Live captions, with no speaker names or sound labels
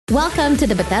Welcome to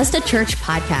the Bethesda Church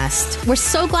Podcast. We're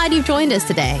so glad you've joined us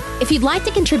today. If you'd like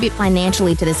to contribute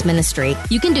financially to this ministry,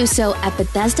 you can do so at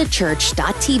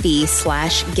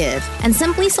BethesdaChurch.tv/give and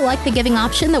simply select the giving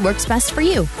option that works best for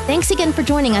you. Thanks again for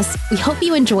joining us. We hope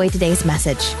you enjoy today's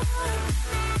message.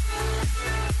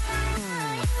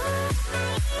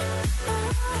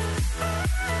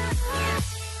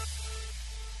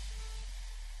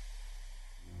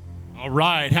 All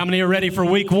right, how many are ready for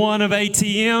week one of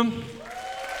ATM?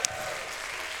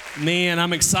 Man,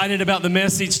 I'm excited about the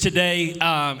message today.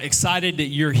 Excited that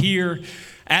you're here.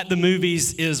 At the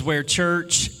movies is where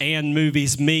church and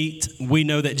movies meet. We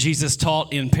know that Jesus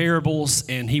taught in parables,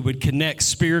 and he would connect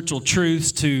spiritual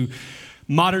truths to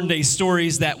modern day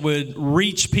stories that would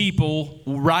reach people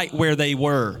right where they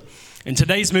were. And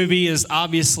today's movie is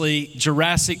obviously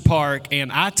Jurassic Park,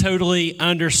 and I totally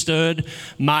understood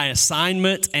my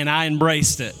assignment, and I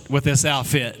embraced it with this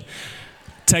outfit.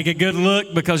 Take a good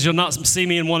look because you'll not see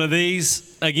me in one of these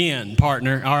again,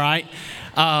 partner, all right?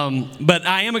 But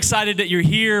I am excited that you're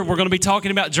here. We're going to be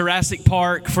talking about Jurassic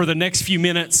Park for the next few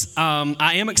minutes.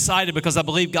 I am excited because I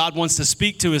believe God wants to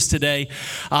speak to us today.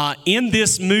 In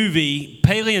this movie,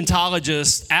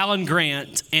 paleontologist Alan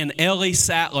Grant and Ellie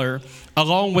Sattler,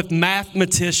 along with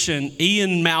mathematician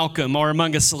Ian Malcolm, are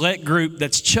among a select group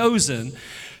that's chosen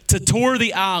to tour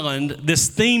the island, this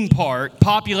theme park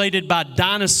populated by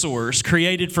dinosaurs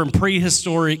created from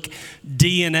prehistoric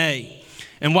DNA.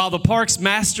 And while the park's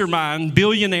mastermind,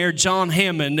 billionaire John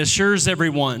Hammond, assures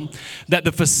everyone that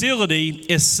the facility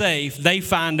is safe, they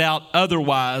find out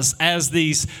otherwise as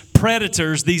these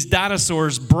predators, these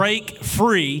dinosaurs, break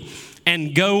free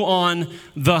and go on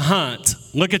the hunt.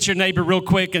 Look at your neighbor real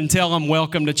quick and tell them,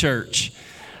 welcome to church.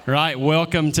 Right?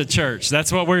 Welcome to church.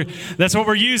 That's what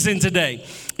we're using today.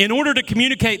 In order to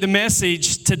communicate the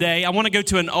message today, I want to go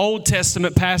to an Old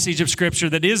Testament passage of Scripture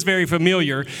that is very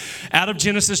familiar, out of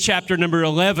Genesis chapter number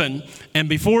 11. And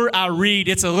before I read,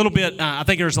 it's a little bit, I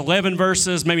think there's 11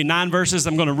 verses, maybe 9 verses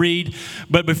I'm going to read.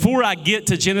 But before I get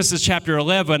to Genesis chapter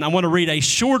 11, I want to read a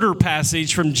shorter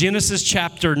passage from Genesis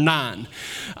chapter 9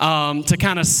 to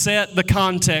kind of set the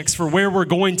context for where we're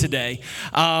going today.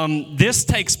 This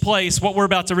takes place, what we're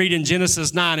about to read in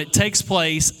Genesis 9, it takes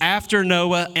place after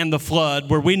Noah and the flood,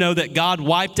 where we know that God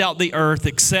wiped out the earth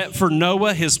except for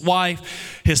Noah, his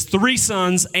wife, his 3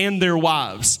 sons, and their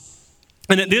wives.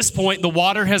 And at this point, the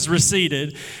water has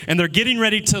receded, and they're getting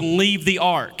ready to leave the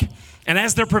ark. And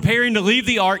as they're preparing to leave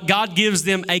the ark, God gives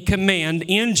them a command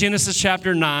in Genesis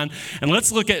chapter 9. And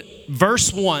let's look at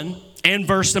verse 1 and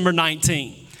verse number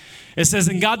 19. It says,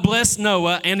 "And God blessed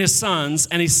Noah and his sons,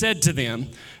 and he said to them,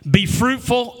 'Be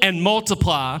fruitful and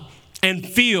multiply and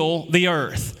fill the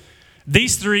earth.'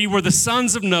 These 3 were the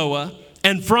sons of Noah,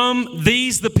 and from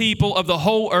these the people of the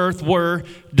whole earth were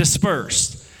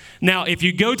dispersed." Now, if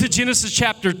you go to Genesis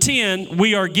chapter 10,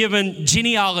 we are given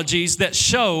genealogies that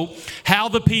show how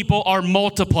the people are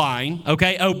multiplying,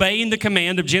 okay, obeying the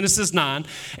command of Genesis 9,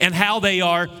 and how they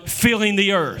are filling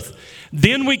the earth.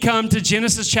 Then we come to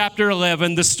Genesis chapter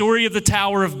 11, the story of the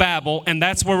Tower of Babel, and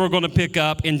that's where we're going to pick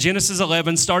up in Genesis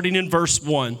 11, starting in verse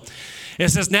 1. It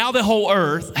says, "Now the whole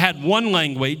earth had one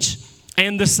language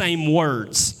and the same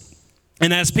words.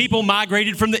 And as people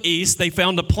migrated from the east, they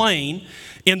found a plain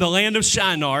in the land of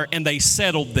Shinar, and they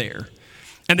settled there.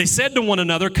 And they said to one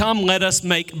another, 'Come, let us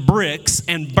make bricks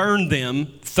and burn them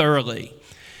thoroughly.'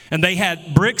 And they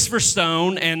had bricks for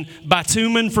stone and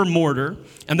bitumen for mortar.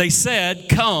 And they said,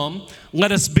 'Come,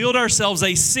 let us build ourselves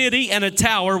a city and a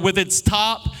tower with its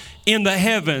top in the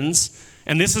heavens.'"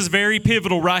 And this is very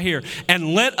pivotal right here.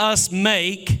 "And let us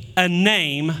make a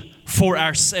name for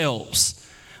ourselves,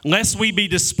 lest we be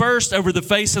dispersed over the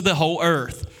face of the whole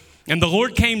earth. And the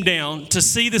Lord came down to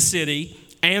see the city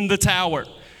and the tower,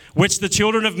 which the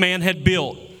children of man had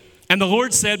built. And the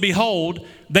Lord said, 'Behold,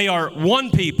 they are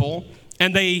one people,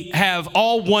 and they have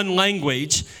all one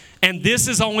language, and this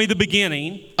is only the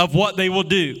beginning of what they will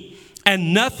do.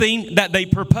 And nothing that they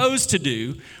propose to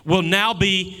do will now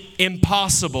be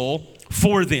impossible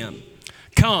for them.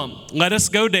 Come, let us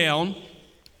go down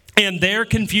and there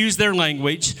confuse their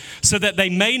language, so that they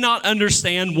may not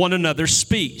understand one another's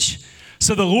speech.'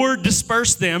 So the Lord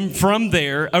dispersed them from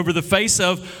there over the face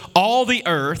of all the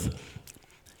earth,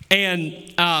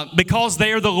 And because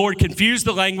there the Lord confused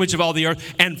the language of all the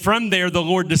earth, and from there the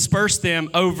Lord dispersed them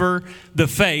over the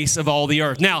face of all the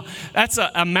earth. Now, that's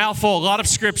a mouthful, a lot of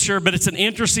scripture, but it's an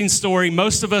interesting story.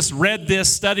 Most of us read this,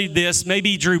 studied this,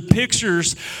 maybe drew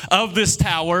pictures of this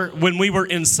tower when we were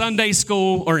in Sunday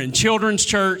school or in children's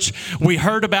church. We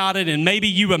heard about it, and maybe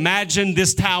you imagined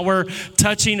this tower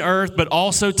touching earth, but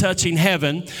also touching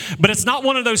heaven. But it's not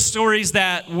one of those stories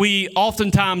that we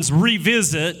oftentimes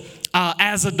revisit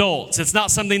as adults. It's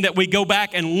not something that we go back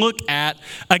and look at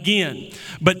again.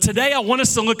 But today I want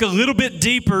us to look a little bit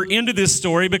deeper into this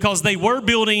story, because they were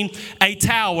building a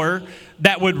tower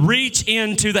that would reach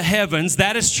into the heavens.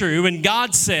 That is true. And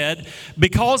God said,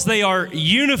 because they are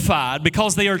unified,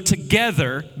 because they are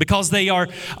together, because they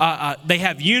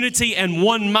have unity and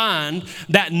one mind,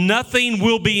 that nothing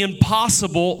will be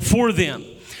impossible for them.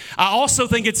 I also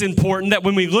think it's important that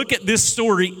when we look at this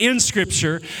story in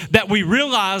Scripture, that we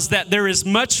realize that there is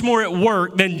much more at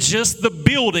work than just the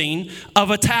building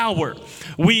of a tower.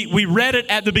 We read it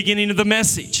at the beginning of the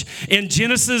message. In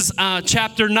Genesis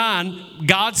chapter 9,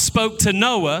 God spoke to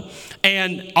Noah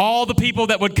and all the people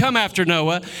that would come after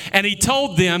Noah, and he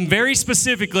told them very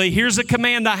specifically, here's a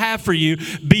command I have for you: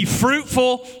 be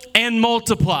fruitful and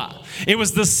multiply. It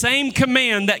was the same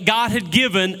command that God had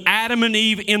given Adam and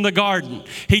Eve in the garden.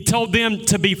 He told them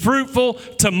to be fruitful,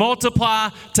 to multiply,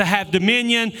 to have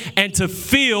dominion, and to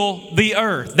fill the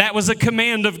earth. That was a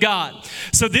command of God.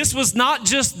 So this was not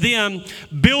just them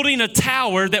building a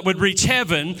tower that would reach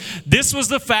heaven. This was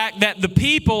the fact that the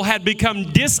people had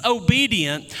become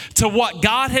disobedient to what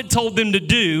God had told them to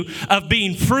do, of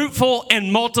being fruitful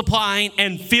and multiplying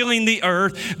and filling the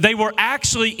earth. They were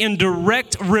actually in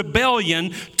direct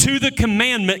rebellion to the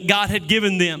commandment God had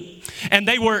given them. And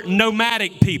they were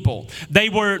nomadic people.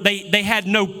 They had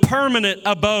no permanent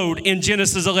abode in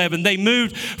Genesis 11. They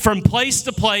moved from place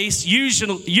to place.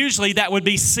 Usually that would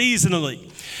be seasonally.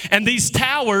 And these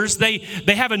towers, they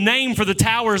have a name for the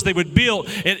towers they would build.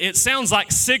 It sounds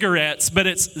like cigarettes, but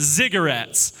it's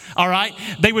ziggurats, all right?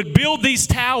 They would build these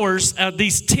towers, and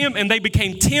they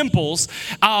became temples.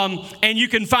 And you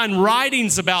can find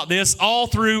writings about this all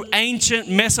through ancient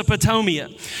Mesopotamia.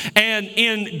 And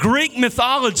in Greek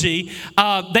mythology,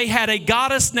 they had a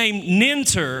goddess named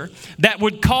Nintur that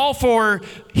would call for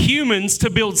humans to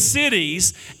build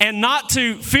cities, and not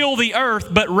to fill the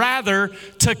earth, but rather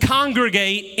to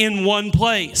congregate in one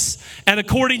place. And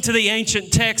according to the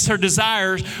ancient text, her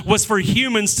desire was for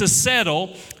humans to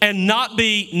settle and not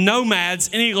be nomads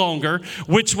any longer,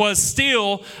 which was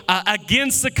still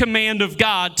against the command of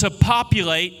God to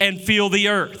populate and fill the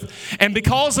earth. And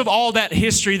because of all that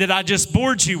history that I just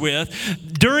bored you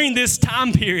with, during this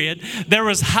time period, there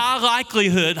was high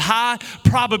likelihood, high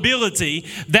probability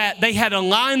that they had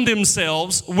aligned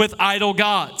themselves with idol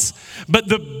gods. But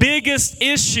the biggest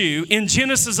issue in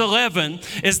Genesis 11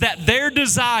 is that their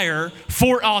desire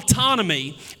for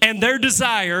autonomy and their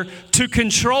desire to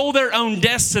control their own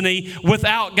destiny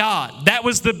without God. That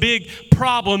was the big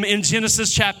problem in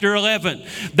Genesis chapter 11.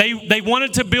 They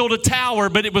wanted to build a tower,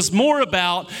 but it was more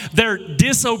about their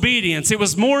disobedience. It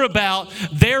was more about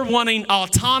their wanting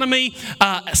autonomy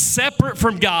separate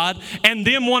from God, and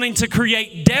them wanting to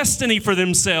create destiny for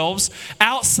themselves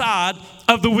outside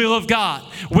of the will of God,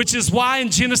 which is why in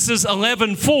Genesis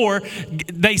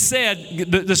 11:4, they said,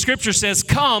 the scripture says,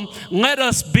 come, let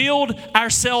us build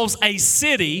ourselves a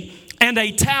city and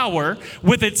a tower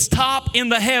with its top in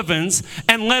the heavens,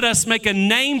 and let us make a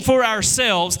name for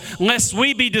ourselves, lest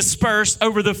we be dispersed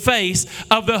over the face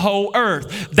of the whole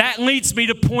earth. That leads me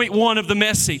to point one of the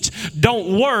message.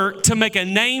 Don't work to make a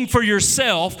name for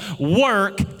yourself,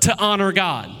 work to honor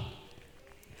God.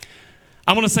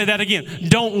 I want to say that again.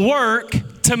 Don't work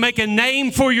to make a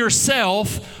name for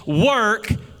yourself,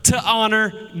 work to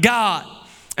honor God.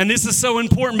 And this is so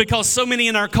important because so many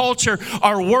in our culture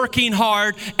are working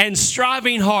hard and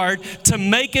striving hard to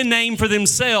make a name for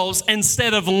themselves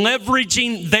instead of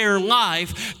leveraging their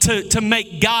life to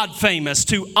make God famous,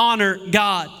 to honor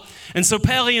God. And so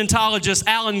paleontologist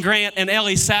Alan Grant and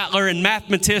Ellie Sattler and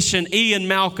mathematician Ian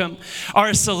Malcolm are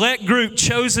a select group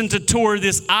chosen to tour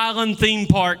this island theme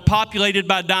park populated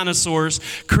by dinosaurs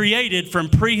created from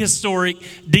prehistoric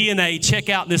DNA. Check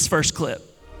out this first clip.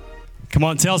 Come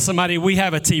on, tell somebody we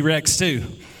have a T-Rex too.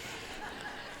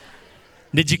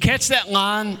 Did you catch that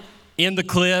line in the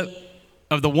clip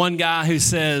of the one guy who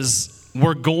says,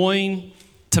 we're going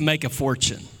to make a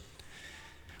fortune?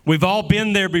 We've all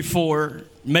been there before.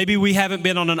 Maybe we haven't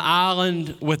been on an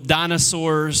island with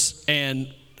dinosaurs and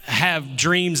have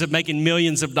dreams of making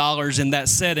millions of dollars in that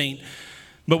setting.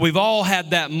 But we've all had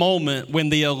that moment when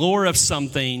the allure of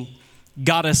something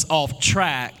got us off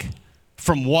track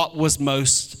from what was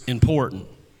most important.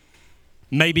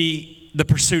 Maybe the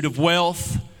pursuit of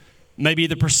wealth, maybe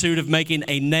the pursuit of making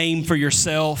a name for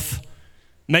yourself.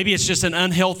 Maybe it's just an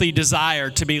unhealthy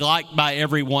desire to be liked by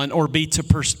everyone or be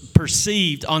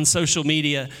perceived on social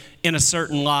media in a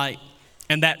certain light,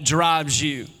 and that drives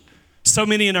you. So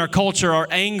many in our culture are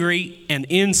angry and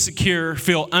insecure,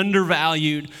 feel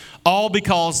undervalued, all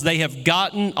because they have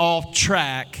gotten off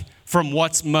track from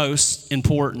what's most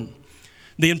important.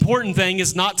 The important thing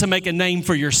is not to make a name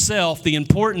for yourself. The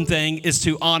important thing is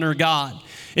to honor God.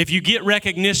 If you get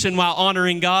recognition while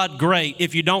honoring God, great.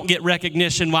 If you don't get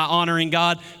recognition while honoring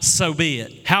God, so be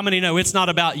it. How many know it's not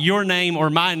about your name or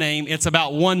my name? It's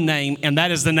about one name, and that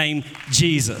is the name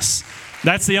Jesus.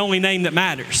 That's the only name that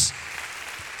matters.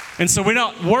 And so we're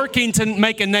not working to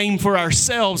make a name for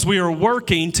ourselves. We are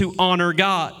working to honor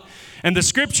God. And the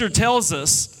scripture tells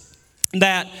us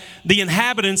that the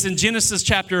inhabitants in Genesis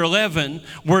chapter 11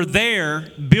 were there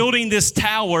building this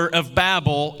Tower of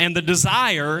Babel, and the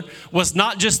desire was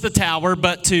not just the tower,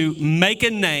 but to make a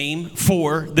name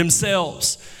for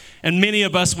themselves. And many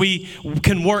of us, we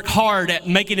can work hard at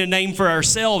making a name for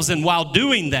ourselves, and while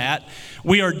doing that,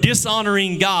 we are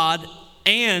dishonoring God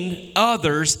and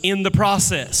others in the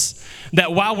process.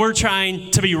 That while we're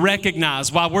trying to be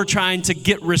recognized, while we're trying to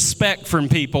get respect from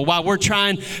people, while we're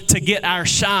trying to get our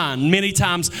shine, many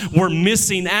times we're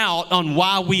missing out on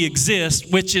why we exist,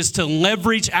 which is to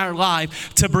leverage our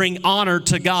life to bring honor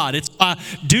to God. It's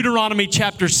Deuteronomy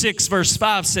chapter 6 verse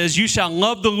 5 says, "You shall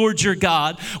love the Lord your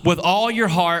God with all your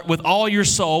heart, with all your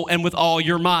soul, and with all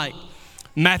your might."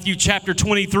 Matthew chapter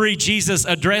 23, Jesus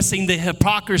addressing the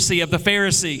hypocrisy of the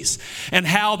Pharisees and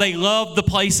how they loved the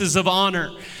places of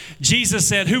honor. Jesus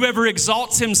said, "Whoever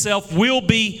exalts himself will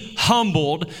be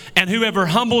humbled, and whoever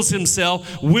humbles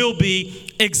himself will be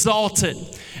exalted."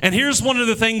 And here's one of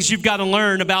the things you've got to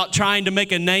learn about trying to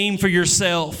make a name for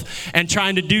yourself and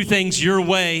trying to do things your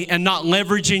way and not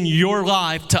leveraging your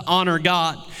life to honor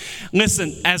God.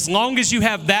 Listen, as long as you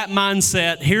have that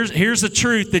mindset, here's a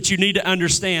truth that you need to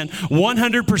understand.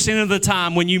 100% of the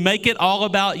time, when you make it all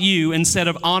about you instead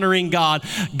of honoring God,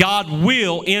 God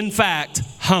will, in fact,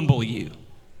 humble you.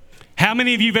 How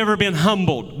many of you have ever been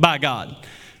humbled by God?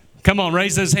 Come on,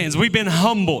 raise those hands. We've been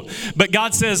humbled. But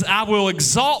God says, "I will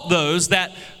exalt those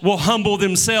that will humble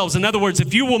themselves." In other words,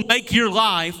 if you will make your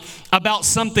life about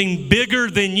something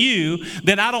bigger than you,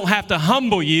 then I don't have to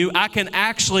humble you. I can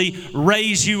actually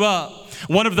raise you up.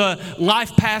 One of the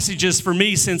life passages for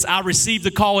me since I received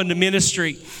the call into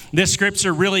ministry, this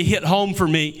scripture really hit home for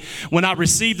me when I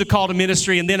received the call to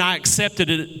ministry and then I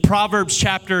accepted it. Proverbs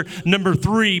chapter number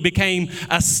 3 became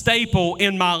a staple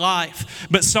in my life.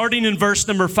 But starting in verse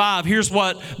number 5, here's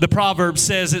what the proverb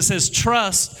says. It says,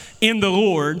 "Trust in the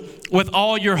Lord with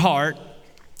all your heart,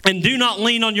 and do not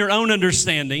lean on your own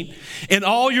understanding. In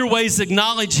all your ways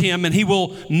acknowledge him, and he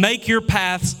will make your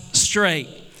paths straight.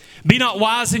 Be not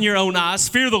wise in your own eyes.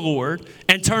 Fear the Lord,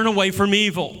 and turn away from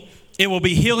evil. It will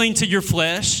be healing to your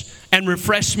flesh and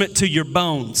refreshment to your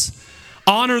bones.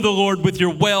 Honor the Lord with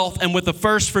your wealth and with the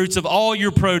first fruits of all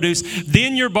your produce.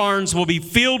 Then your barns will be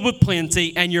filled with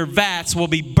plenty, and your vats will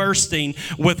be bursting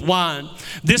with wine."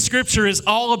 This scripture is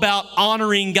all about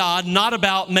honoring God, not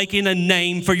about making a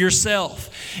name for yourself.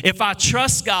 If I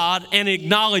trust God and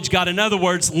acknowledge God, in other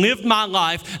words, live my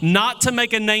life not to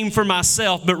make a name for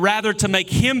myself, but rather to make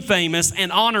him famous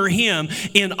and honor him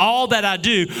in all that I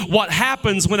do, what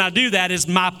happens when I do that is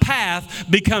my path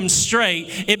becomes straight.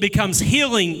 It becomes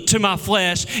healing to my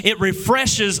flesh. It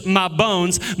refreshes my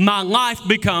bones. My life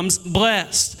becomes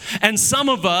blessed. And some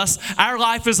of us, our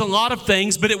life is a lot of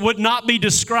things, but it would not be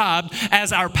described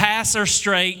as our paths are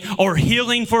straight or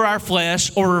healing for our flesh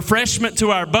or refreshment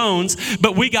to our bones,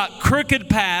 but we got crooked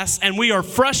paths and we are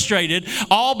frustrated,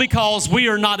 all because we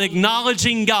are not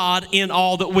acknowledging God in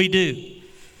all that we do.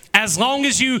 As long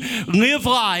as you live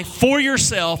life for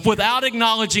yourself without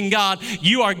acknowledging God,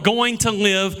 you are going to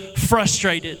live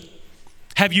frustrated.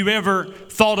 Have you ever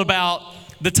thought about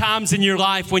the times in your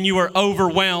life when you were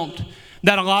overwhelmed?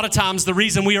 That a lot of times the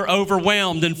reason we are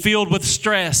overwhelmed and filled with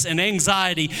stress and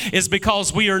anxiety is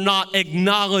because we are not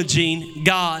acknowledging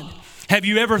God. Have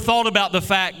you ever thought about the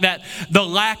fact that the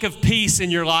lack of peace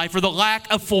in your life or the lack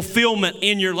of fulfillment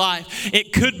in your life,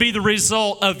 it could be the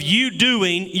result of you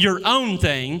doing your own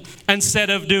thing instead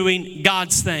of doing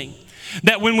God's thing?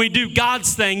 That when we do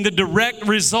God's thing, the direct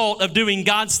result of doing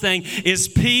God's thing is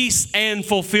peace and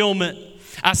fulfillment.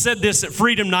 I said this at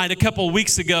Freedom Night a couple of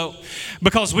weeks ago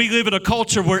because we live in a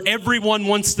culture where everyone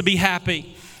wants to be happy.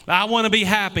 I want to be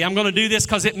happy. I'm going to do this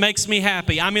because it makes me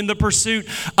happy. I'm in the pursuit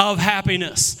of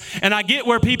happiness. And I get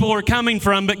where people are coming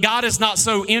from, but God is not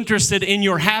so interested in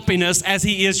your happiness as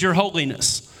he is your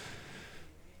holiness.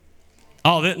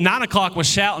 Oh, 9 o'clock was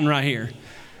shouting right here.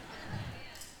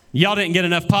 Y'all didn't get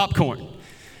enough popcorn.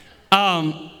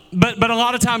 But a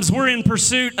lot of times we're in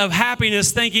pursuit of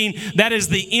happiness thinking that is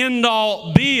the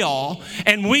end-all, be-all,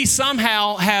 and we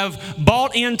somehow have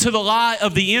bought into the lie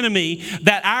of the enemy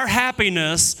that our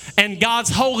happiness and God's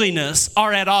holiness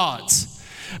are at odds.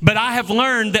 But I have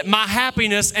learned that my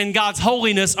happiness and God's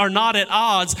holiness are not at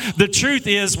odds. The truth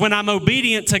is, when I'm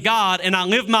obedient to God and I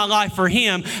live my life for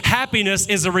him, happiness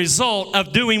is a result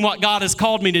of doing what God has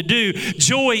called me to do.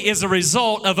 Joy is a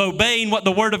result of obeying what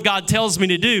the Word of God tells me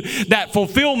to do. That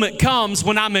fulfillment comes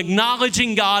when I'm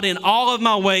acknowledging God in all of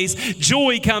my ways.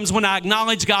 Joy comes when I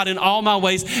acknowledge God in all my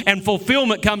ways. And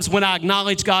fulfillment comes when I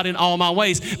acknowledge God in all my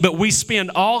ways. But we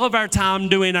spend all of our time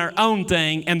doing our own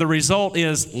thing, and the result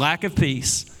is lack of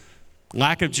peace,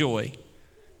 lack of joy,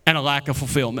 and a lack of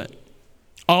fulfillment.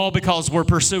 All because we're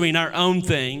pursuing our own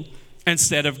thing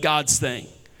instead of God's thing.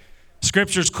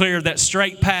 Scripture's clear that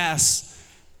straight paths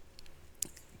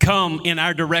come in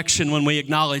our direction when we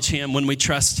acknowledge him, when we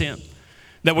trust him,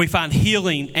 that we find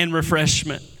healing and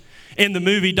refreshment. In the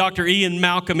movie, Dr. Ian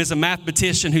Malcolm is a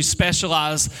mathematician who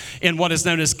specialized in what is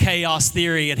known as chaos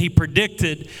theory, and he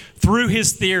predicted through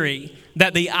his theory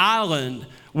that the island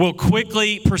will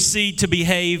quickly proceed to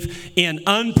behave in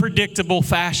unpredictable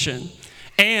fashion,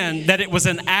 and that it was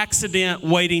an accident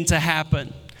waiting to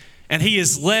happen. And he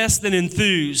is less than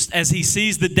enthused as he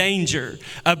sees the danger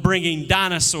of bringing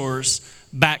dinosaurs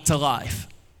back to life.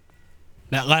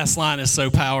 That last line is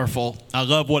so powerful. I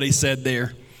love what he said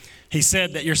there. He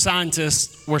said that your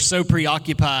scientists were so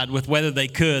preoccupied with whether they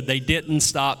could, they didn't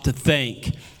stop to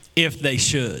think if they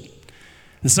should.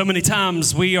 And so many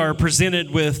times we are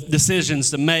presented with decisions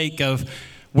to make of,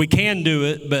 we can do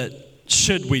it, but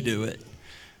should we do it?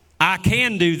 I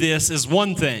can do this is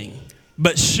one thing,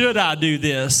 but should I do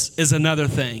this is another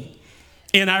thing.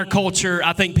 In our culture,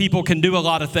 I think people can do a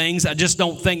lot of things. I just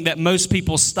don't think that most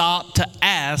people stop to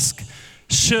ask,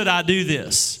 should I do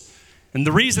this? And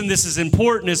the reason this is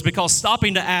important is because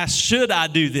stopping to ask, should I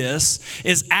do this,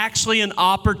 is actually an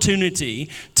opportunity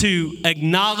to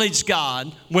acknowledge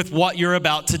God with what you're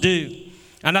about to do.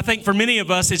 And I think for many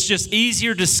of us, it's just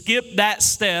easier to skip that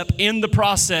step in the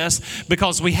process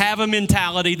because we have a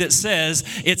mentality that says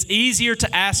it's easier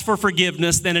to ask for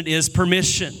forgiveness than it is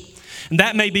permission. And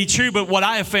that may be true, but what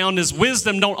I have found is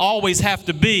wisdom don't always have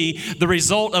to be the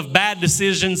result of bad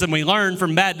decisions, and we learn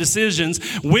from bad decisions.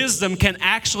 Wisdom can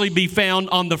actually be found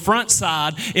on the front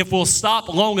side if we'll stop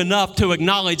long enough to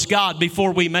acknowledge God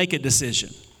before we make a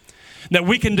decision. That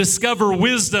we can discover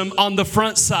wisdom on the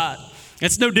front side.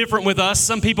 It's no different with us.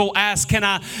 Some people ask, can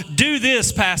I do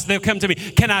this, Pastor? They'll come to me,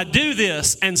 can I do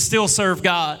this and still serve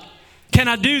God? Can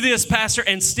I do this, Pastor,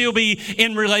 and still be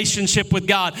in relationship with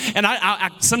God? And I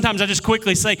sometimes I just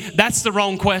quickly say, that's the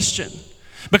wrong question.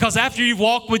 Because after you've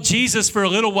walked with Jesus for a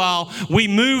little while, we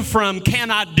move from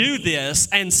can I do this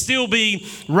and still be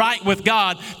right with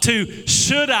God to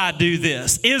should I do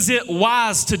this? Is it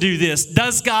wise to do this?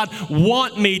 Does God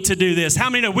want me to do this? How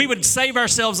many know we would save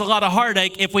ourselves a lot of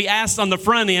heartache if we asked on the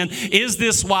front end, is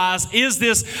this wise? Is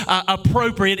this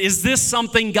appropriate? Is this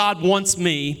something God wants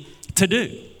me to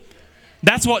do?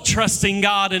 That's what trusting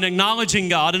God and acknowledging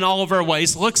God in all of our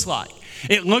ways looks like.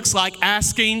 It looks like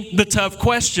asking the tough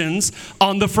questions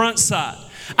on the front side.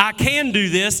 I can do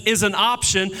this is an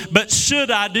option, but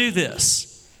should I do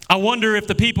this? I wonder if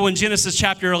the people in Genesis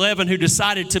chapter 11 who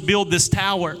decided to build this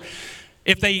tower,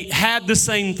 if they had the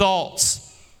same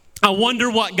thoughts. I wonder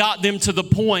what got them to the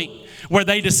point where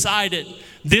they decided,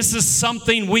 this is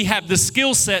something we have the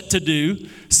skill set to do,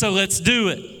 so let's do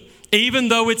it. Even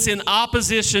though it's in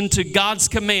opposition to God's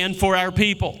command for our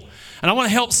people. And I want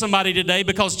to help somebody today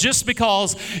because just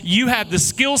because you have the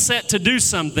skill set to do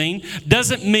something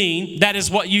doesn't mean that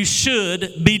is what you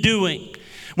should be doing.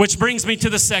 Which brings me to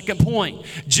the second point.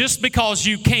 Just because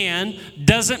you can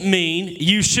doesn't mean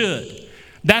you should.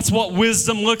 That's what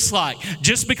wisdom looks like.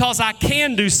 Just because I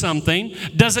can do something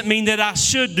doesn't mean that I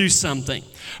should do something.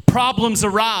 Problems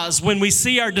arise when we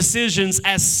see our decisions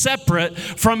as separate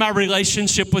from our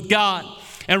relationship with God.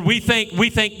 And we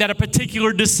think that a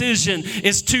particular decision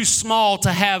is too small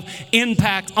to have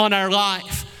impact on our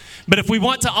life. But if we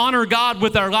want to honor God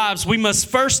with our lives, we must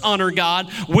first honor God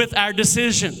with our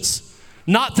decisions.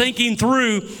 Not thinking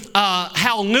through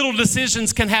how little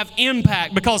decisions can have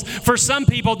impact. Because for some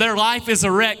people, their life is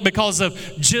a wreck because of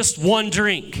just one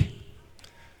drink.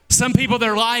 Some people,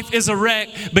 their life is a wreck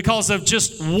because of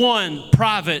just one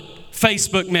private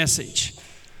Facebook message.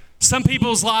 Some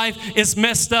people's life is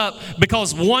messed up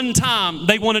because one time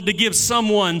they wanted to give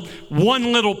someone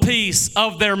one little piece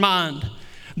of their mind.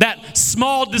 That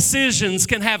small decisions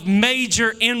can have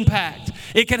major impact.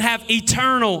 It can have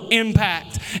eternal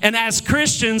impact. And as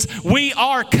Christians, we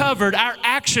are covered. Our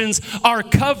actions are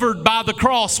covered by the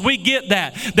cross. We get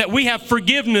that we have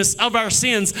forgiveness of our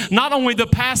sins. Not only the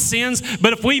past sins,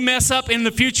 but if we mess up in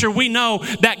the future, we know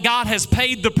that God has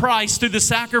paid the price through the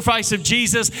sacrifice of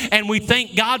Jesus, and we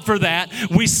thank God for that.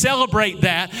 We celebrate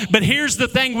that. But here's the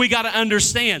thing we got to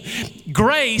understand.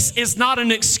 Grace is not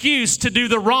an excuse to do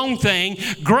the wrong thing.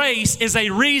 Grace is a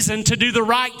reason to do the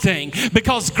right thing,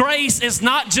 because grace is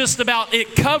not just about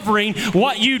it covering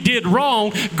what you did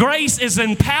wrong. Grace is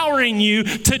empowering you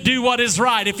to do what is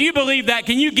right. If you believe that,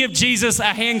 can you give Jesus a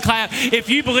hand clap?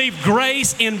 If you believe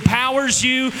grace empowers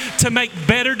you to make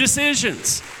better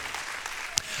decisions.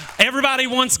 Everybody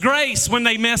wants grace when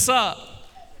they mess up,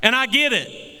 and I get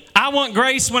it. I want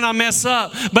grace when I mess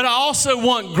up, but I also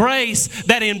want grace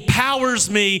that empowers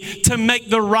me to make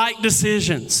the right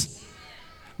decisions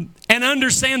and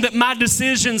understand that my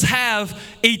decisions have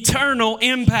eternal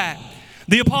impact.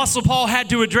 The Apostle Paul had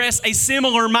to address a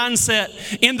similar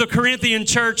mindset in the Corinthian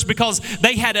church because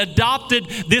they had adopted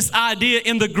this idea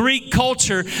in the Greek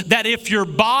culture that if your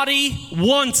body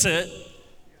wants it,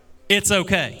 it's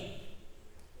okay.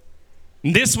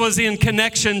 And this was in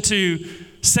connection to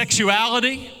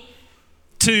sexuality,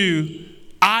 to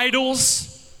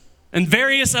idols, and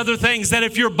various other things, that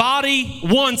if your body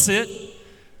wants it,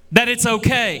 that it's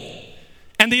okay.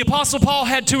 And the Apostle Paul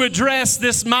had to address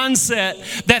this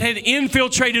mindset that had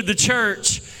infiltrated the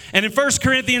church. And in 1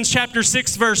 Corinthians chapter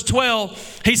 6, verse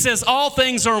 12, he says, all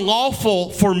things are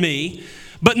lawful for me,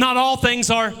 but not all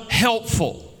things are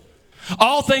helpful.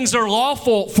 All things are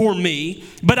lawful for me,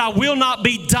 but I will not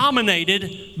be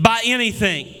dominated by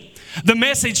anything. The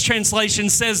Message translation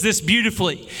says this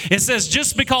beautifully. It says,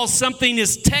 just because something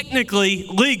is technically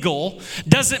legal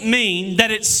doesn't mean that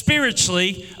it's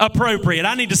spiritually appropriate.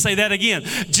 I need to say that again.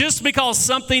 Just because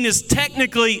something is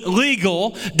technically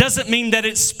legal doesn't mean that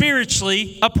it's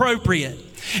spiritually appropriate.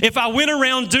 If I went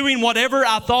around doing whatever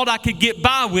I thought I could get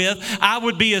by with, I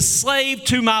would be a slave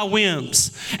to my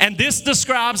whims. And this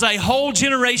describes a whole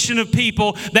generation of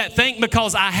people that think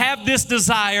because I have this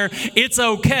desire, it's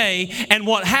okay. And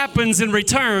what happens in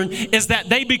return is that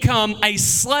they become a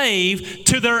slave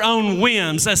to their own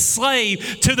whims, a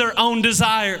slave to their own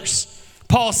desires.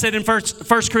 Paul said in 1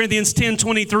 Corinthians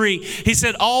 10:23, he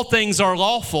said, all things are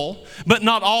lawful, but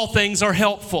not all things are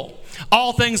helpful.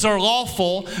 All things are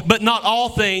lawful, but not all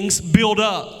things build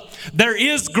up. There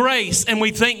is grace, and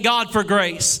we thank God for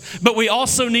grace. But we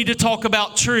also need to talk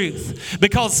about truth,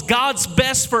 because God's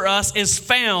best for us is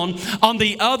found on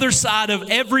the other side of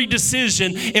every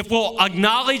decision. If we'll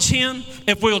acknowledge Him,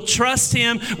 if we'll trust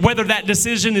Him, whether that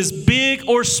decision is big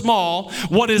or small,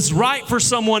 what is right for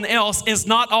someone else is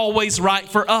not always right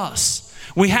for us.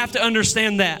 We have to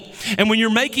understand that. And when you're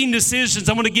making decisions,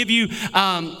 I want to give you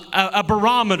a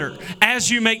barometer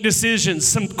as you make decisions,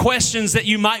 some questions that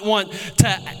you might want to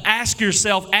ask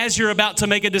yourself as you're about to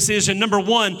make a decision. Number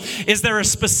one, is there a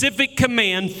specific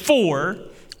command for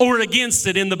or against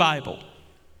it in the Bible?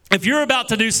 If you're about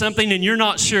to do something and you're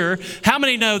not sure, how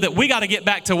many know that we got to get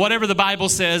back to whatever the Bible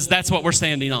says, that's what we're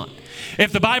standing on?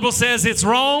 If the Bible says it's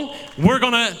wrong, we're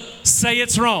going to say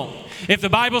it's wrong. If the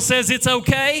Bible says it's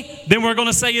okay, then we're going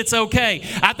to say it's okay.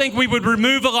 I think we would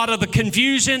remove a lot of the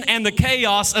confusion and the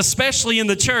chaos, especially in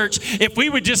the church, if we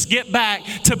would just get back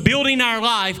to building our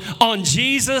life on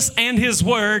Jesus and His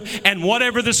Word, and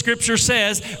whatever the Scripture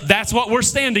says, that's what we're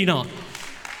standing on.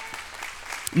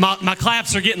 My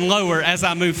claps are getting lower as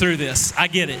I move through this. I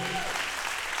get it.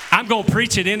 I'm going to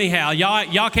preach it anyhow.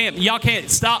 Y'all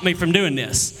can't stop me from doing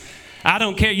this. I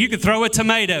don't care. You can throw a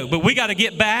tomato, but we got to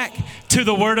get back to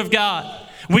the Word of God.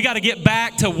 We got to get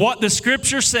back to what the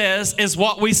Scripture says is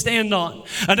what we stand on.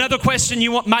 Another question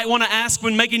you might want to ask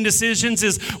when making decisions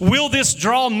is, will this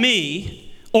draw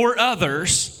me or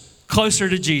others closer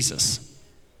to Jesus?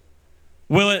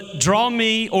 Will it draw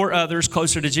me or others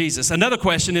closer to Jesus? Another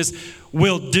question is,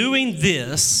 will doing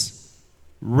this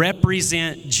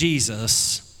represent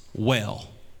Jesus well?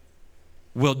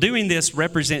 Will doing this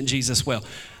represent Jesus well?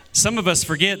 Some of us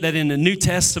forget that in the New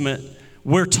Testament,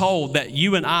 we're told that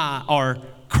you and I are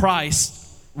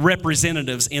Christ's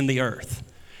representatives in the earth.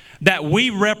 That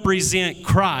we represent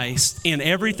Christ in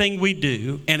everything we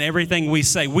do and everything we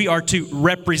say. We are to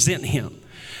represent Him.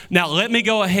 Now, let me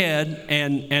go ahead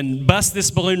and bust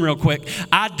this balloon real quick.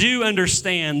 I do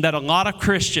understand that a lot of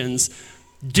Christians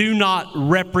do not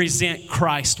represent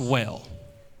Christ well.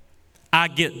 I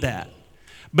get that.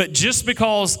 But just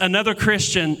because another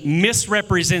Christian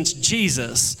misrepresents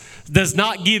Jesus does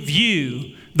not give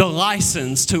you the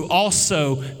license to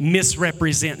also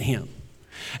misrepresent him.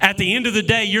 At the end of the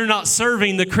day, you're not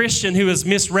serving the Christian who is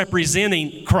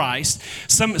misrepresenting Christ.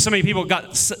 So many people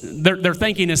their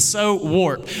thinking is so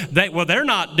warped. They're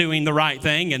not doing the right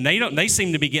thing, and they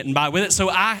seem to be getting by with it. So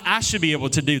I should be able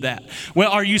to do that. Well,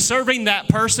 are you serving that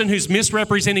person who's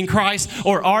misrepresenting Christ,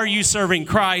 or are you serving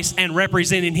Christ and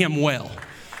representing him well?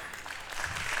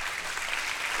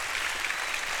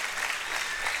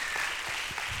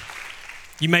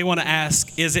 You may want to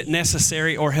ask, is it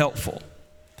necessary or helpful?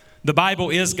 The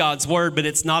Bible is God's word, but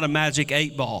it's not a magic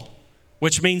 8 ball,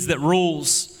 which means that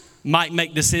rules might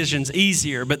make decisions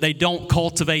easier, but they don't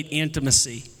cultivate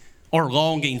intimacy or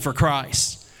longing for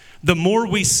Christ. The more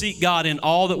we seek God in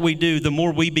all that we do, the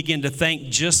more we begin to think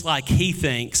just like he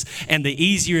thinks, and the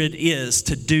easier it is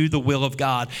to do the will of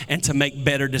God and to make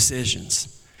better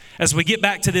decisions. As we get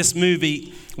back to this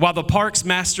movie, while the park's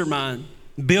mastermind,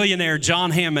 billionaire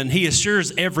John Hammond, he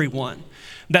assures everyone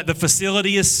that the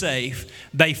facility is safe,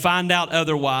 they find out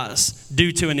otherwise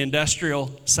due to an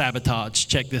industrial sabotage.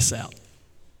 Check this out.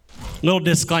 Little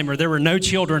disclaimer, there were no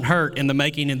children hurt in the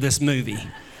making of this movie.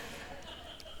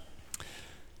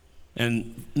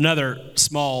 And another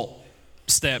small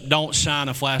step, don't shine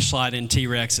a flashlight in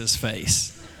T-Rex's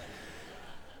face.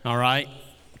 All right?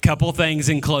 Couple things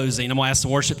in closing. I'm going to ask the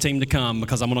worship team to come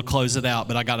because I'm going to close it out,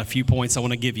 but I got a few points I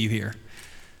want to give you here.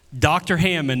 Dr.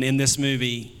 Hammond in this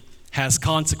movie has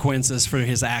consequences for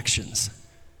his actions.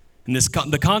 And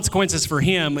the consequences for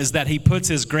him is that he puts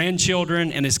his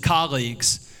grandchildren and his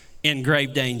colleagues in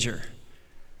grave danger.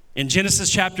 In Genesis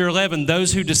chapter 11,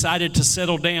 those who decided to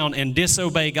settle down and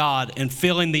disobey God and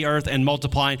filling the earth and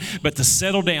multiplying, but to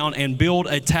settle down and build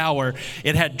a tower,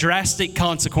 it had drastic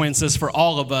consequences for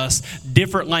all of us,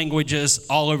 different languages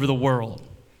all over the world.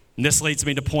 And this leads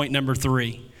me to point number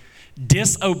 3.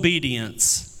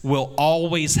 Disobedience will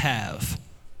always have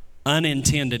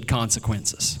unintended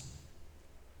consequences.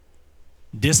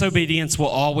 Disobedience will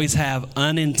always have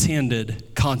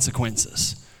unintended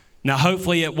consequences. Now,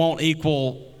 hopefully it won't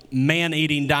equal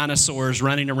man-eating dinosaurs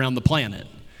running around the planet.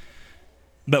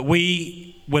 But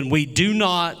when we do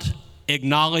not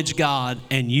acknowledge God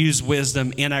and use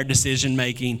wisdom in our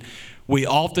decision-making, we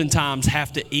oftentimes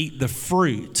have to eat the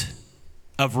fruit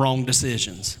of wrong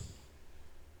decisions.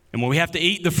 And when we have to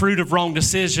eat the fruit of wrong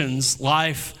decisions,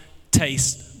 life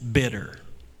tastes bitter.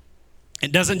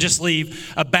 It doesn't just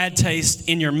leave a bad taste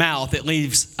in your mouth, it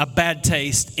leaves a bad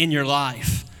taste in your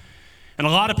life. And a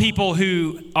lot of people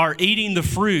who are eating the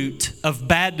fruit of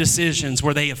bad decisions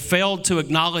where they have failed to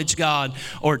acknowledge God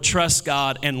or trust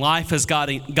God and life has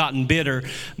gotten bitter,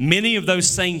 many of those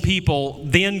same people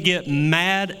then get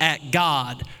mad at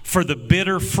God for the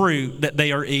bitter fruit that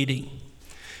they are eating.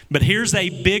 But here's a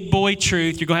big boy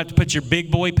truth. You're going to have to put your big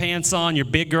boy pants on, your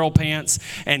big girl pants,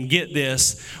 and get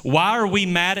this. Why are we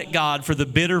mad at God for the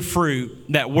bitter fruit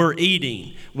that we're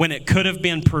eating when it could have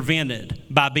been prevented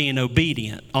by being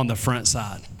obedient on the front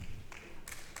side?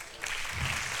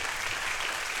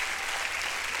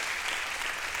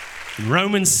 In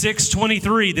Romans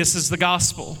 6:23, this is the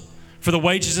gospel. For the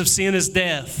wages of sin is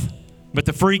death, but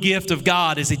the free gift of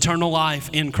God is eternal life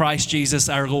in Christ Jesus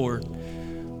our Lord.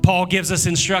 Paul gives us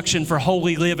instruction for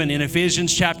holy living in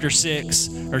Ephesians chapter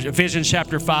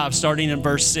 5, starting in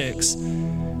verse 6.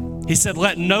 He said,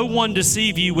 "Let no one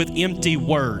deceive you with empty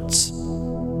words.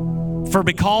 For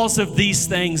because of these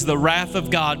things, the wrath of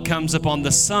God comes upon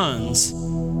the sons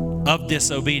of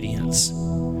disobedience.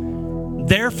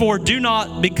 Therefore, do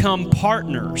not become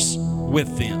partners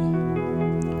with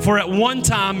them. For at one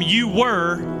time you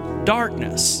were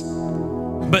darkness,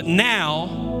 but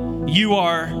now you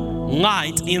are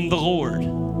light in the Lord.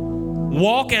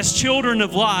 Walk as children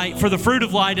of light, for the fruit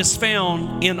of light is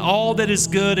found in all that is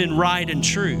good and right and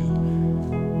true.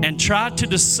 And try to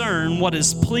discern what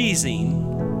is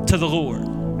pleasing to the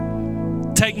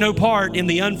Lord. Take no part in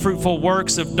the unfruitful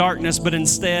works of darkness, but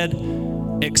instead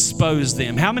expose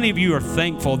them." How many of you are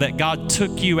thankful that God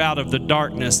took you out of the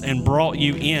darkness and brought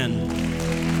you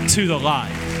in to the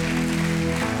light?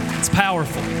 It's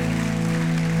powerful.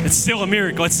 It's still a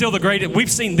miracle. It's still the greatest. We've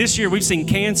seen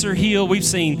cancer heal. We've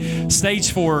seen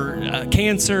stage 4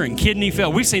 cancer and kidney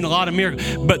failure. We've seen a lot of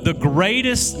miracles. But the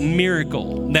greatest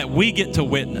miracle that we get to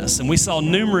witness, and we saw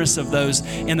numerous of those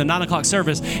in the 9 o'clock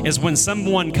service, is when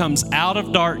someone comes out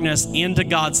of darkness into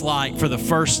God's light for the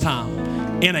first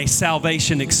time in a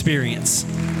salvation experience,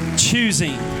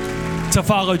 choosing to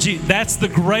follow Jesus. That's the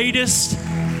greatest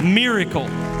miracle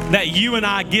that you and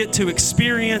I get to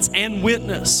experience and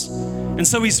witness. And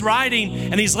so he's writing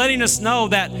and he's letting us know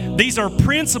that these are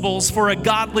principles for a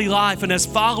godly life. And as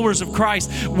followers of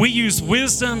Christ, we use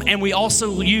wisdom and we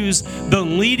also use the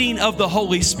leading of the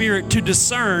Holy Spirit to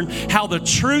discern how the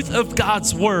truth of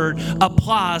God's word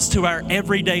applies to our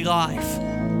everyday life.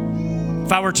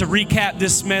 If I were to recap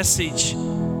this message,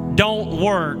 don't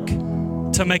work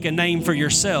to make a name for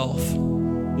yourself.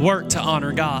 Work to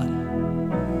honor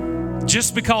God.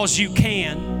 Just because you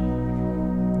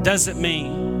can doesn't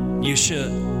mean you should.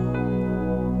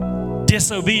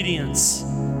 Disobedience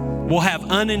will have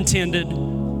unintended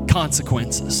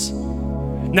consequences.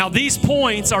 Now, these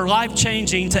points are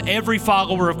life-changing to every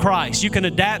follower of Christ. You can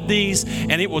adapt these,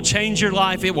 and it will change your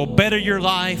life. It will better your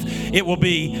life. It will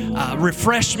be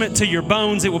refreshment to your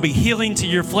bones. It will be healing to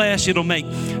your flesh. It'll make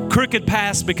crooked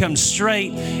paths become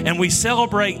straight, and we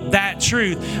celebrate that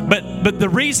truth. But the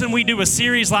reason we do a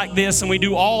series like this and we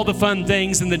do all the fun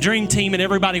things and the dream team and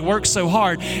everybody works so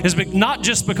hard is not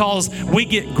just because we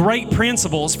get great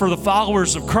principles for the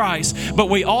followers of Christ, but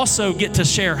we also get to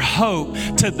share hope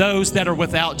to those that are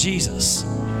without Jesus.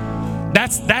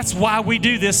 That's why we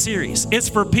do this series. It's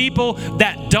for people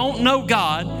that don't know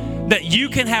God, that you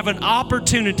can have an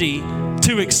opportunity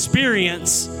to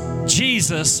experience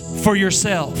Jesus for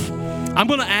yourself. I'm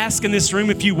going to ask in this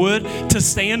room, if you would, to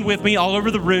stand with me all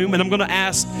over the room, and I'm going to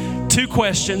ask two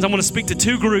questions. I'm going to speak to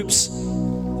two groups,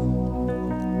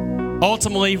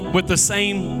 ultimately with the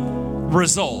same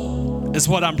result is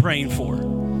what I'm praying for.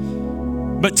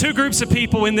 But two groups of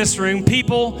people in this room,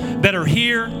 people that are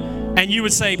here and you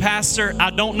would say, Pastor, I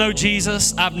don't know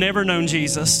Jesus. I've never known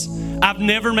Jesus. I've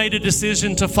never made a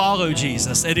decision to follow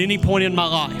Jesus at any point in my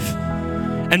life.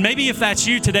 And maybe if that's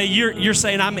you today, you're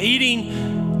saying, I'm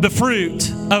eating the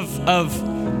fruit of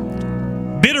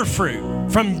bitter fruit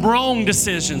from wrong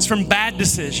decisions, from bad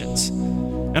decisions.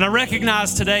 And I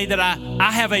recognize today that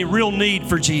I have a real need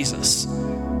for Jesus.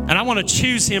 And I want to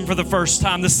choose him for the first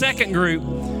time. The second group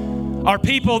are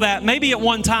people that maybe at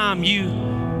one time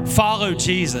you followed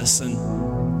Jesus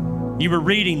and you were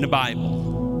reading the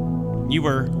Bible. You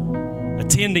were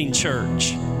attending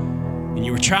church and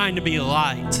you were trying to be a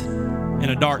light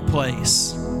in a dark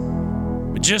place.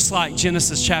 But just like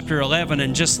Genesis chapter 11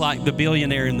 and just like the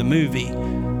billionaire in the movie,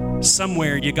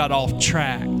 somewhere you got off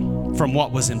track from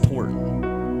what was important.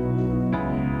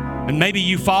 And maybe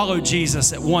you followed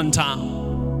Jesus at one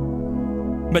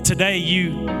time, but today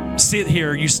you sit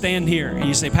here, you stand here, and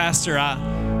you say, Pastor,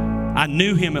 I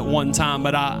knew him at one time,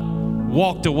 but I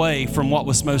walked away from what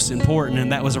was most important,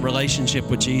 and that was a relationship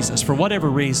with Jesus for whatever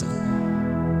reason.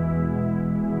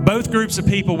 Both groups of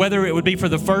people, whether it would be for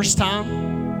the first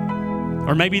time,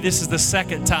 or maybe this is the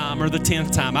second time or the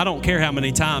 10th time, I don't care how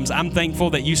many times, I'm thankful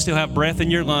that you still have breath in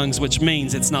your lungs, which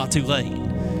means it's not too late,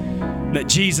 that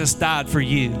Jesus died for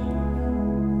you.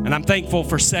 And I'm thankful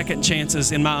for second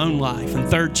chances in my own life and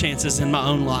third chances in my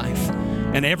own life.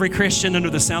 And every Christian under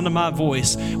the sound of my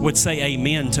voice would say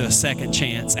amen to a second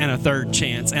chance and a third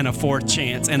chance and a fourth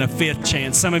chance and a fifth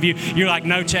chance. Some of you, you're like,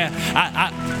 no, Chad,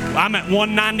 I'm at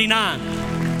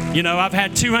 199. You know, I've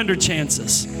had 200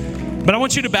 chances. But I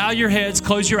want you to bow your heads,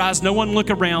 close your eyes, no one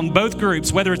look around. Both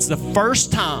groups, whether it's the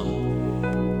first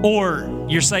time or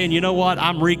you're saying, you know what,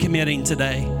 I'm recommitting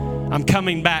today. I'm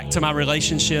coming back to my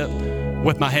relationship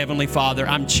with my Heavenly Father.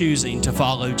 I'm choosing to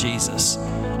follow Jesus.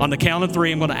 On the count of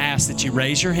 3, I'm going to ask that you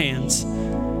raise your hands.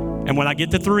 And when I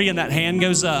get to 3 and that hand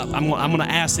goes up, I'm going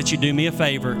to ask that you do me a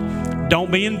favor.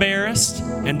 Don't be embarrassed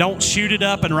and don't shoot it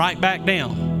up and right back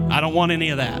down. I don't want any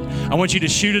of that. I want you to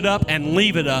shoot it up and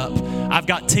leave it up. I've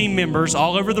got team members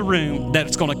all over the room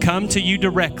that's going to come to you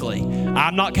directly.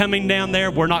 I'm not coming down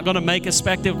there. We're not going to make a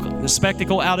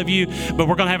spectacle out of you, but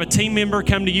we're going to have a team member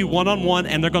come to you one-on-one,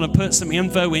 and they're going to put some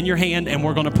info in your hand, and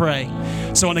we're going to pray.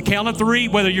 So on the count of 3,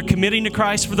 whether you're committing to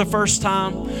Christ for the first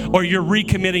time or you're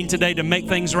recommitting today to make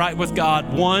things right with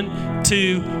God, 1,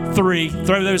 2, 3,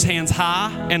 throw those hands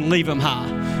high and leave them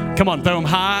high. Come on, throw them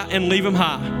high and leave them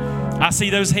high. I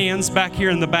see those hands back here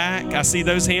in the back. I see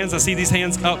those hands. I see these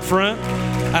hands up front.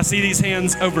 I see these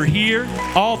hands over here.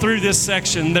 All through this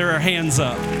section, there are hands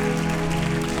up.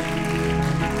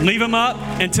 Leave them up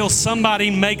until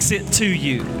somebody makes it to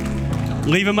you.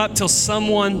 Leave them up till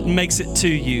someone makes it to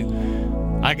you.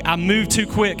 I moved too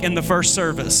quick in the first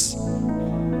service. I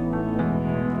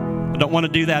don't want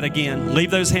to do that again. Leave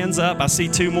those hands up. I see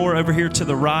 2 more over here to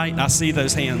the right. I see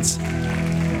those hands.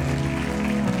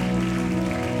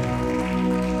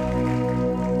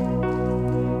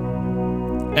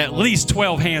 At least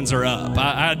 12 hands are up.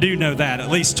 I do know that. At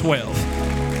least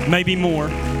 12. Maybe more.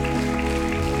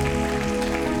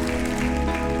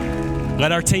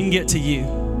 Let our team get to you.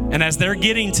 And as they're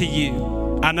getting to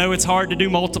you, I know it's hard to do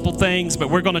multiple things,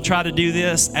 but we're going to try to do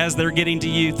this as they're getting to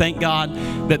you. Thank God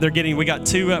that they're getting, we got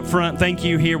 2 up front. Thank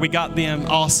you here. We got them.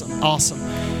 Awesome. Awesome.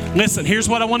 Listen, here's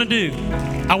what I want to do.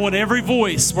 I want every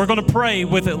voice. We're going to pray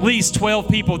with at least 12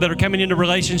 people that are coming into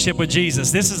relationship with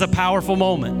Jesus. This is a powerful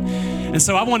moment. And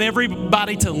so I want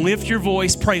everybody to lift your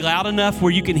voice, pray loud enough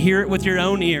where you can hear it with your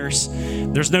own ears.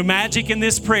 There's no magic in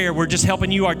this prayer. We're just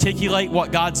helping you articulate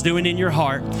what God's doing in your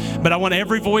heart. But I want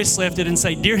every voice lifted and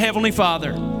say, Dear Heavenly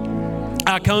Father,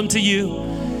 I come to you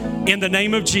in the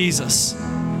name of Jesus.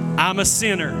 I'm a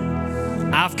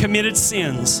sinner. I've committed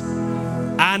sins.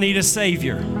 I need a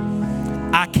Savior.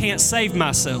 I can't save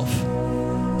myself.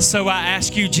 So I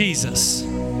ask you, Jesus,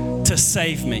 to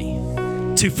save me,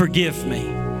 to forgive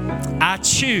me. I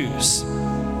choose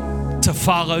to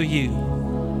follow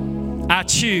you. I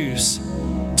choose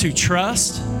to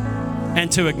trust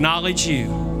and to acknowledge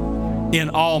you in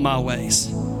all my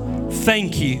ways.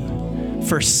 Thank you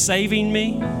for saving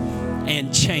me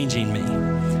and changing me.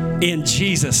 In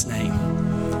Jesus'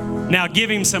 name. Now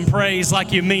give him some praise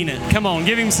like you mean it. Come on,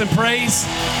 give him some praise.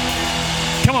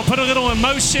 Come on, put a little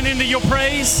emotion into your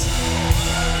praise.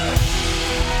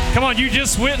 Come on, you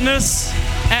just witnessed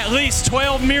at least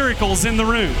 12 miracles in the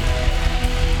room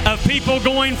of people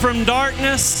going from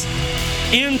darkness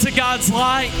into God's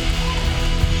light.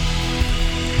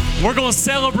 We're going to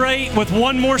celebrate with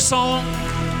one more song.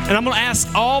 And I'm going to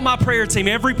ask all my prayer team,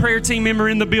 every prayer team member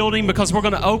in the building, because we're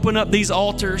going to open up these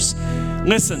altars.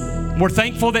 Listen, we're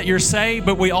thankful that you're saved,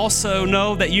 but we also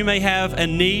know that you may have a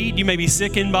need. You may be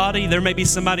sick in body. There may be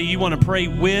somebody you want to pray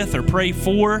with or pray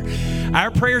for.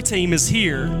 Our prayer team is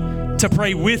here to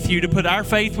pray with you, to put our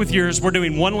faith with yours. We're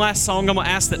doing one last song. I'm going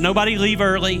to ask that nobody leave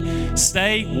early.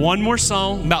 Stay one more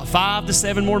song, about 5 to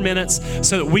 7 more minutes,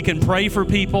 so that we can pray for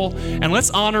people. And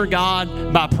let's honor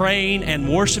God by praying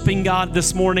and worshiping God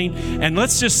this morning. And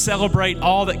let's just celebrate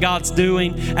all that God's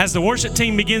doing. As the worship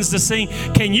team begins to sing,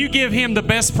 can you give him the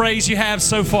best praise you have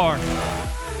so far?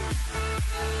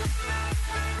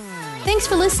 Thanks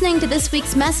for listening to this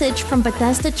week's message from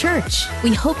Bethesda Church.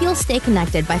 We hope you'll stay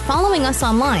connected by following us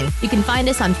online. You can find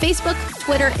us on Facebook,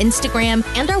 Twitter, Instagram,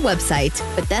 and our website,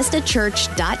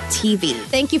 BethesdaChurch.tv.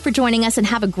 Thank you for joining us and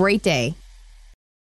have a great day.